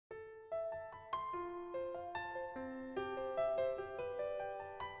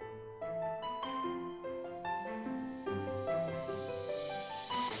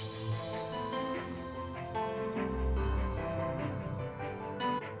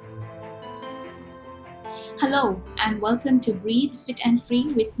Hello, and welcome to Breathe Fit and Free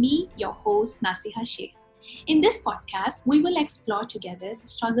with me, your host, Nasiha Sheikh. In this podcast, we will explore together the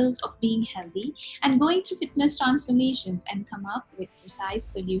struggles of being healthy and going through fitness transformations and come up with precise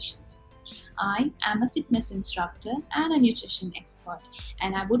solutions. I am a fitness instructor and a nutrition expert,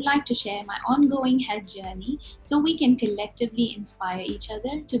 and I would like to share my ongoing health journey so we can collectively inspire each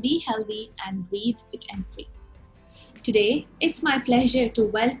other to be healthy and breathe fit and free. Today, it's my pleasure to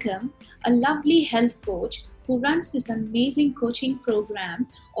welcome a lovely health coach who runs this amazing coaching program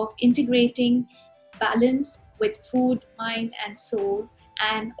of integrating balance with food, mind, and soul,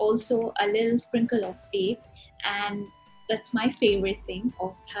 and also a little sprinkle of faith. And that's my favorite thing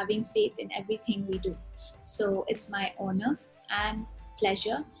of having faith in everything we do. So it's my honor and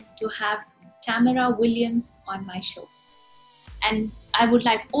pleasure to have Tamara Williams on my show. And I would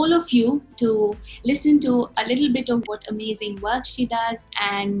like all of you to listen to a little bit of what amazing work she does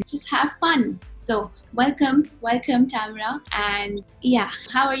and just have fun. So welcome Tamara. And yeah,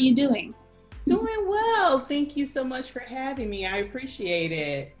 how are you doing? Doing well. Thank you so much for having me. I appreciate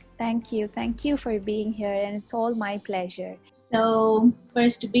it. Thank you. Thank you for being here, and it's all my pleasure. So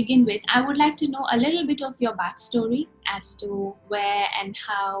first, to begin with, I would like to know a little bit of your backstory as to where and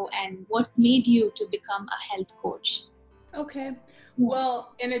how and what made you to become a health coach. Okay.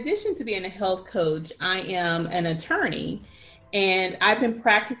 Well, in addition to being a health coach, I am an attorney, and I've been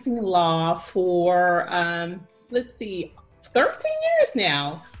practicing law for, 13 years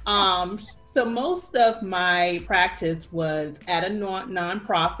now. So most of my practice was at a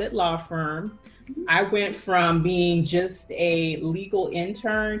nonprofit law firm. I went from being just a legal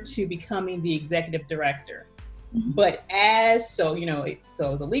intern to becoming the executive director. But I was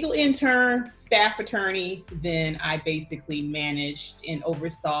a legal intern, staff attorney, then I basically managed and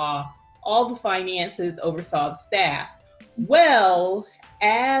oversaw all the finances, oversaw the staff. Well,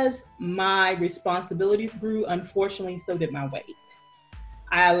 as my responsibilities grew, unfortunately, so did my weight.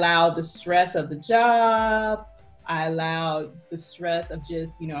 I allowed the stress of the job. I allowed the stress of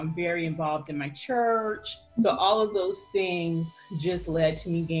just, I'm very involved in my church. So all of those things just led to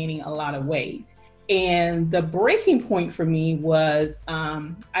me gaining a lot of weight. And the breaking point for me was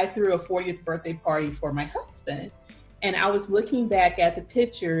I threw a 40th birthday party for my husband. And I was looking back at the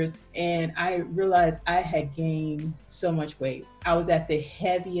pictures and I realized I had gained so much weight. I was at the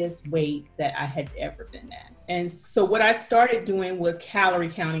heaviest weight that I had ever been at. And so what I started doing was calorie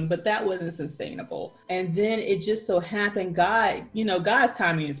counting, but that wasn't sustainable. And then it just so happened, God's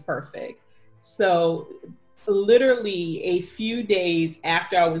timing is perfect. So literally a few days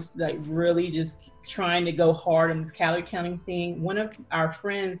after I was really just trying to go hard on this calorie counting thing, one of our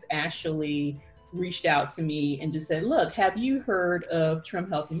friends actually reached out to me and just said, look, have you heard of Trim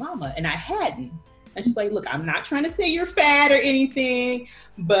Healthy Mama? And I hadn't. And she's like, look, I'm not trying to say you're fat or anything,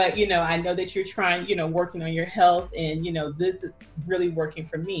 but, I know that you're trying, working on your health and, this is really working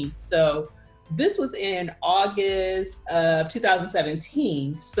for me. So this was in August of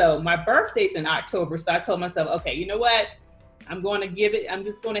 2017. So my birthday's in October. So I told myself, okay, you know what? I'm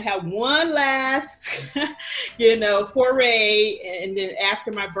just going to have one last, foray. And then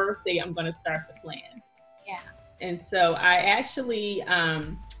after my birthday, I'm going to start the plan. Yeah. And so I actually,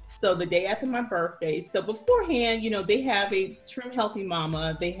 so the day after my birthday, so beforehand, they have a Trim Healthy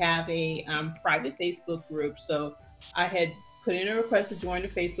Mama. They have a private Facebook group. So I had put in a request to join the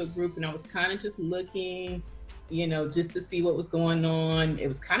Facebook group and I was kind of just looking, just to see what was going on. It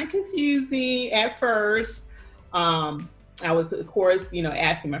was kind of confusing at first. I was, of course,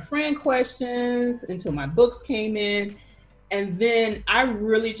 asking my friend questions until my books came in. And then I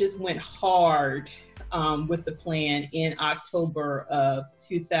really just went hard with the plan in October of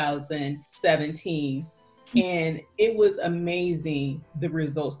 2017. And it was amazing, the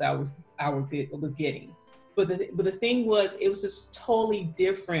results that I was getting. But the thing was, it was just totally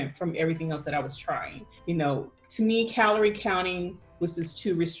different from everything else that I was trying. To me, calorie counting was just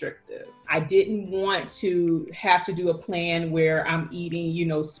too restrictive. I didn't want to have to do a plan where I'm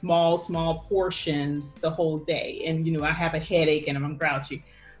eating, small portions the whole day. And, I have a headache and I'm grouchy.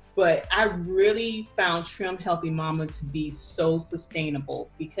 But I really found Trim Healthy Mama to be so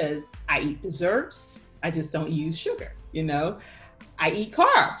sustainable because I eat desserts. I just don't use sugar, I eat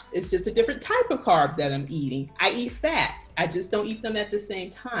carbs. It's just a different type of carb that I'm eating. I eat fats. I just don't eat them at the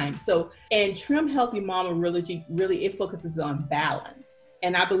same time. So, and Trim Healthy Mama really it focuses on balance.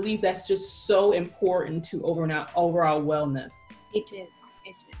 And I believe that's just so important to overall wellness. It is.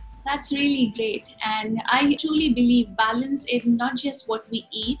 It is. That's really great. And I truly believe balance in not just what we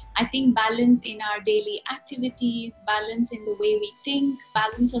eat. I think balance in our daily activities, balance in the way we think,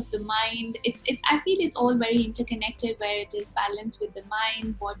 balance of the mind. I feel it's all very interconnected, where it is balance with the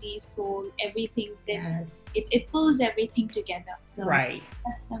mind, body, soul, everything. Then it pulls everything together. So Right.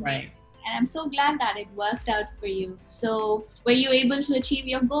 that's amazing. Right. And I'm so glad that it worked out for you. So were you able to achieve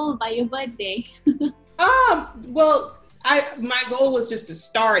your goal by your birthday? Well, my goal was just to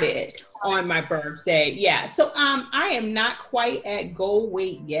start it on my birthday. Yeah. So I am not quite at goal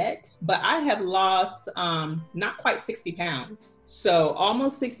weight yet, but I have lost not quite 60 pounds. So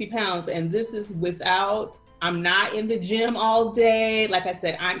almost 60 pounds. And this is without, I'm not in the gym all day. Like I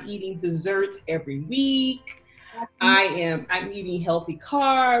said, I'm eating desserts every week. I'm eating healthy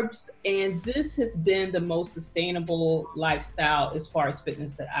carbs, and this has been the most sustainable lifestyle as far as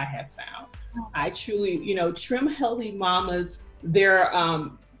fitness that I have found. I truly, Trim Healthy Mamas, their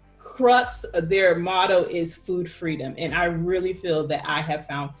crux, their motto is food freedom. And I really feel that I have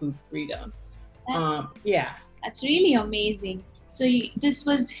found food freedom. That's really amazing. So this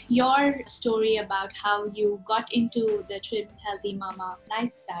was your story about how you got into the Trim Healthy Mama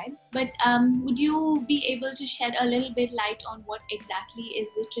lifestyle. But would you be able to shed a little bit light on what exactly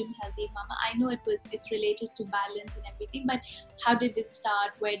is the Trim Healthy Mama? I know it's related to balance and everything, but how did it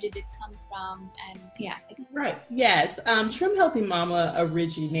start? Where did it come from? And Right. Yes. Trim Healthy Mama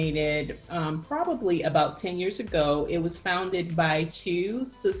originated probably about 10 years ago. It was founded by two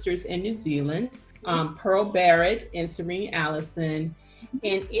sisters in New Zealand. Pearl Barrett and Serene Allison,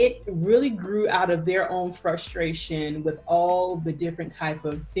 and it really grew out of their own frustration with all the different type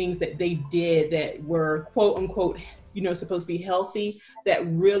of things that they did that were quote unquote, supposed to be healthy, that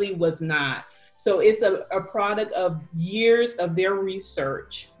really was not. So it's a product of years of their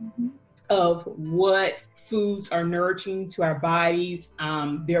research of what foods are nourishing to our bodies.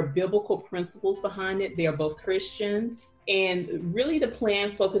 There are biblical principles behind it. They are both Christians. And really the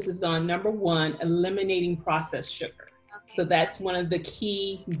plan focuses on, number one, eliminating processed sugar. Okay. So that's one of the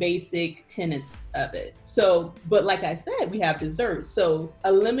key basic tenets of it. So, but like I said, we have desserts. So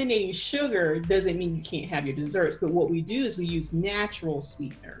eliminating sugar doesn't mean you can't have your desserts. But what we do is we use natural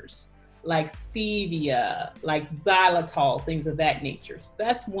sweeteners, like stevia, like xylitol, things of that nature. So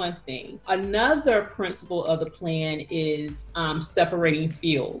that's one thing. Another principle of the plan is separating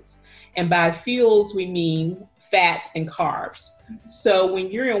fuels. And by fuels, we mean fats and carbs. So when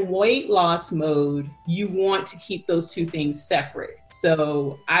you're in weight loss mode, you want to keep those two things separate.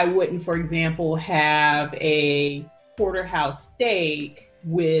 So I wouldn't, for example, have a porterhouse steak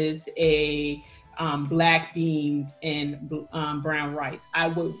with a black beans and brown rice. I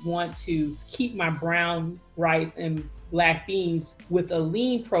would want to keep my brown rice and black beans with a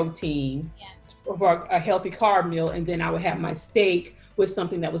lean protein for a healthy carb meal, and then I would have my steak with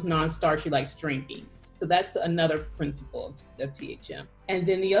something that was non-starchy like string beans. So that's another principle of THM. And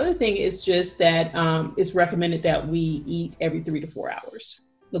then the other thing is just that it's recommended that we eat every 3 to 4 hours.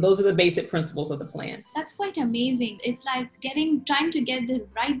 So those are the basic principles of the plan. That's quite amazing. It's like trying to get the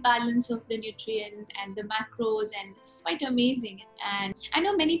right balance of the nutrients and the macros, and it's quite amazing. And I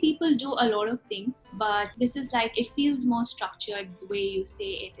know many people do a lot of things, but this is like, it feels more structured the way you say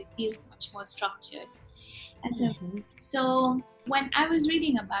it. It feels much more structured. And so when I was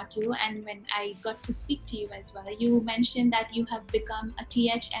reading about you and when I got to speak to you as well, you mentioned that you have become a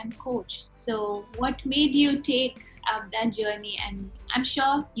THM coach. So what made you take up that journey? And I'm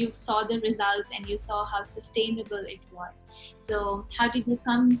sure you saw the results and you saw how sustainable it was. So how did you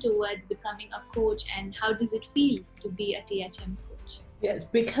come towards becoming a coach, and how does it feel to be a THM coach? Yes,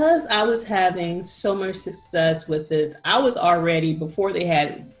 because I was having so much success with this. I was already, before they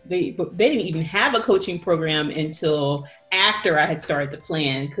didn't even have a coaching program until after I had started the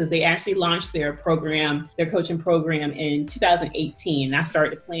plan, because they actually launched their coaching program in 2018. I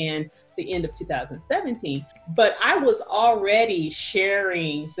started the plan the end of 2017, but I was already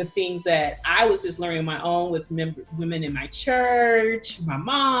sharing the things that I was just learning on my own with women in my church, my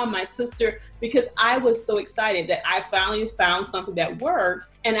mom, my sister, because I was so excited that I finally found something that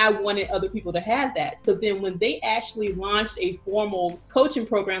worked, and I wanted other people to have that. So then when they actually launched a formal coaching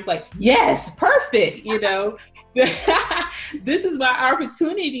program, like, yes, perfect, this is my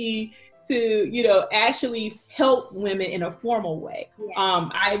opportunity to, actually help women in a formal way. Yeah.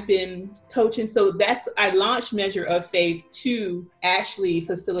 I've been coaching. So I launched Measure of Faith to actually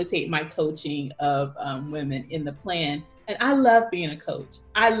facilitate my coaching of women in the plan. And I love being a coach.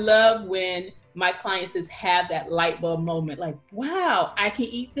 I love when my clients just have that light bulb moment, like, wow, I can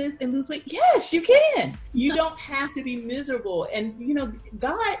eat this and lose weight. Yes, you can. You don't have to be miserable. And,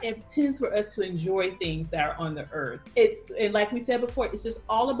 God intends for us to enjoy things that are on the earth. And like we said before, it's just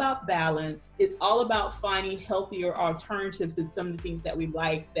all about balance. It's all about finding healthier alternatives to some of the things that we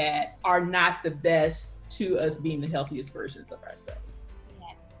like that are not the best to us being the healthiest versions of ourselves.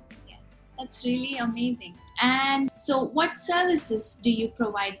 Yes. That's really amazing. And so what services do you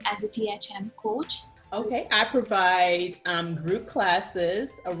provide as a THM coach? Okay, I provide group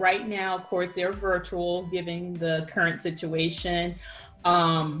classes. Right now, of course, they're virtual, given the current situation.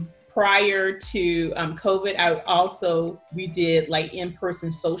 Prior to COVID, we did like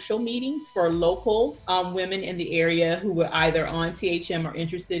in-person social meetings for local women in the area who were either on THM or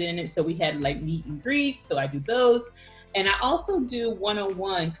interested in it. So we had like meet and greets. So I do those. And I also do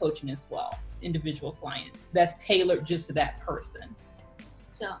one-on-one coaching as well, individual clients that's tailored just to that person.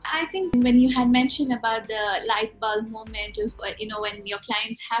 So I think when you had mentioned about the light bulb moment of, when your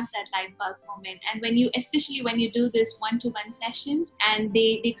clients have that light bulb moment, and especially when you do this one-to-one sessions and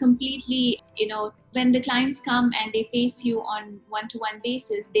they completely, when the clients come and they face you on one-to-one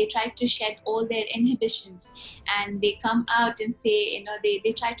basis, they try to shed all their inhibitions and they come out and say,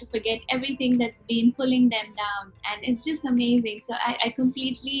 they try to forget everything that's been pulling them down. And it's just amazing. So I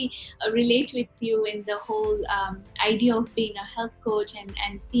completely relate with you in the whole idea of being a health coach and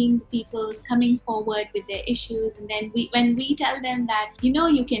seeing the people coming forward with their issues. And then when we tell them that,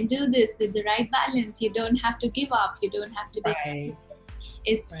 you can do this with the right balance, you don't have to give up, you don't have to be... Right.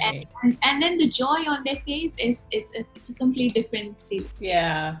 Right. And then the joy on their face it's a completely different feel.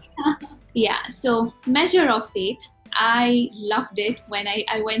 Yeah. Yeah. So measure of faith, I loved it when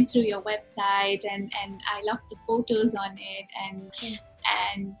I went through your website and I loved the photos on it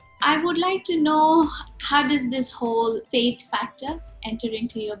and I would like to know, how does this whole faith factor enter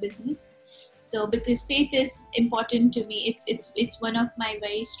into your business? So because faith is important to me, it's one of my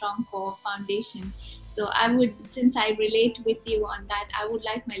very strong core foundation. So since I relate with you on that, I would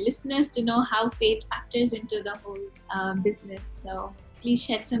like my listeners to know how faith factors into the whole business. So please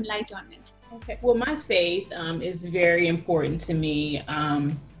shed some light on it. Okay. Well, my faith is very important to me.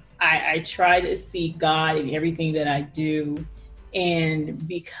 I try to see God in everything that I do. And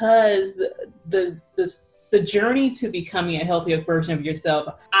because the journey to becoming a healthier version of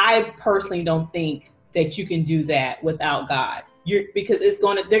yourself, I personally don't think that you can do that without God. Because there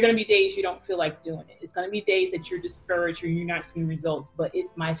are going to be days you don't feel like doing it. It's going to be days that you're discouraged or you're not seeing results. But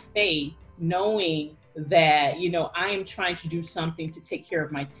it's my faith knowing that, I am trying to do something to take care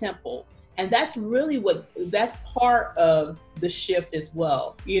of my temple. And that's really that's part of the shift as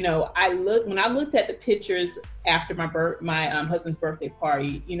well. When I looked at the pictures after my husband's birthday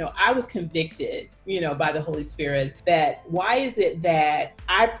party, I was convicted, by the Holy Spirit that why is it that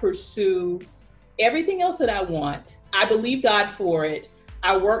I pursue everything else that I want? I believe God for it.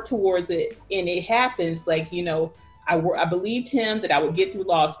 I work towards it, and it happens. I believed him that I would get through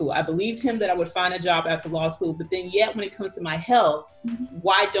law school. I believed him that I would find a job after law school. But then yet when it comes to my health,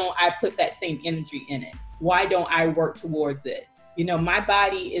 why don't I put that same energy in it? Why don't I work towards it? My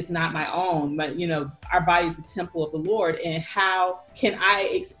body is not my own, but, our body is the temple of the Lord. And how can I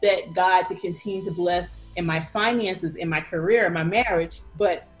expect God to continue to bless in my finances, in my career, in my marriage,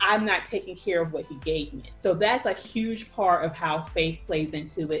 but I'm not taking care of what he gave me? So that's a huge part of how faith plays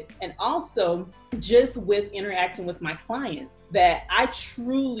into it. And also just with interacting with my clients, that I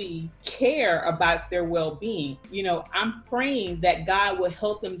truly care about their well-being. I'm praying that God will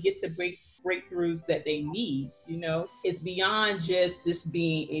help them get the breakthroughs that they need. It's beyond just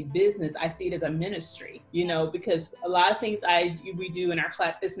being a business. I see it as a ministry, because a lot of things we do in our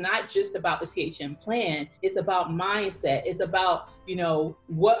class, it's not just about the THM plan. It's about mindset. It's about,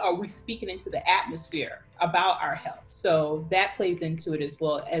 what are we speaking into the atmosphere about our health? So that plays into it as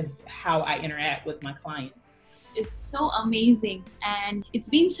well as how I interact with my clients. It's so amazing, and it's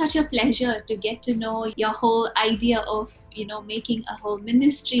been such a pleasure to get to know your whole idea of making a whole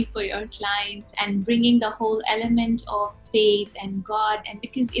ministry for your clients and bringing the whole element of faith and God. And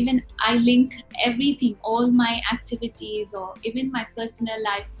because even I link everything, all my activities or even my personal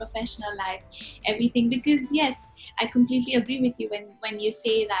life, professional life, everything, because yes, I completely agree with you when you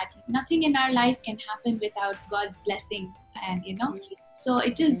say that nothing in our life can happen without God's blessing, and so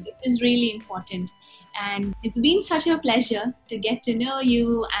it is really important. And it's been such a pleasure to get to know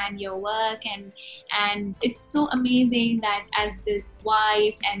you and your work, and it's so amazing that as this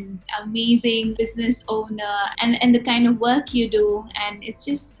wife and amazing business owner and the kind of work you do, and it's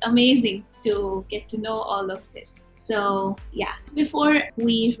just amazing to get to know all of this. So yeah, before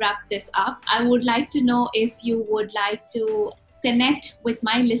we wrap this up, I would like to know if you would like to connect with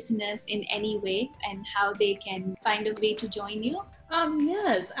my listeners in any way and how they can find a way to join you.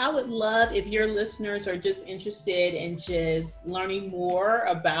 Yes, I would love if your listeners are just interested in just learning more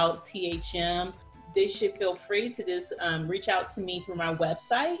about THM. They should feel free to just reach out to me through my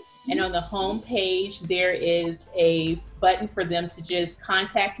website. And on the home page, there is a button for them to just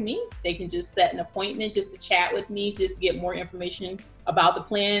contact me. They can just set an appointment just to chat with me, just get more information about the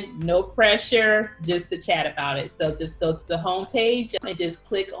plan. No pressure, just to chat about it. So just go to the home page and just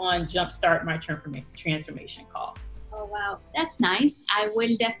click on Jumpstart My Transformation Call. Oh, wow. That's nice. I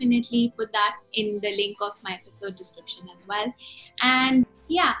will definitely put that in the link of my episode description as well. And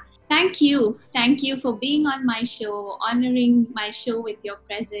yeah, thank you. Thank you for being on my show, honoring my show with your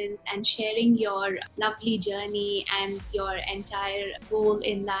presence and sharing your lovely journey and your entire goal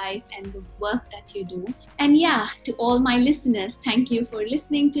in life and the work that you do. And yeah, to all my listeners, thank you for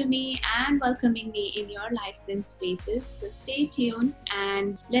listening to me and welcoming me in your lives and spaces. So stay tuned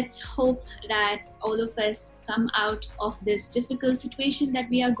and let's hope that all of us come out of this difficult situation that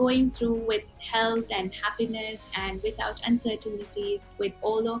we are going through with health and happiness and without uncertainties, with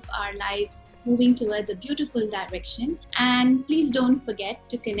all of our lives moving towards a beautiful direction. And please don't forget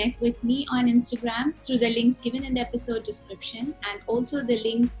to connect with me on Instagram through the links given in the episode description, and also the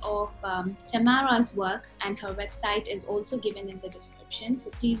links of Tamara's work and her website is also given in the description. So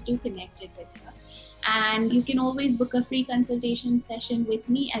please do connect it with her. And you can always book a free consultation session with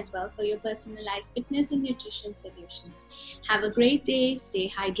me as well for your personalized fitness and nutrition solutions. Have a great day, stay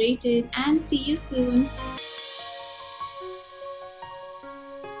hydrated, and see you soon.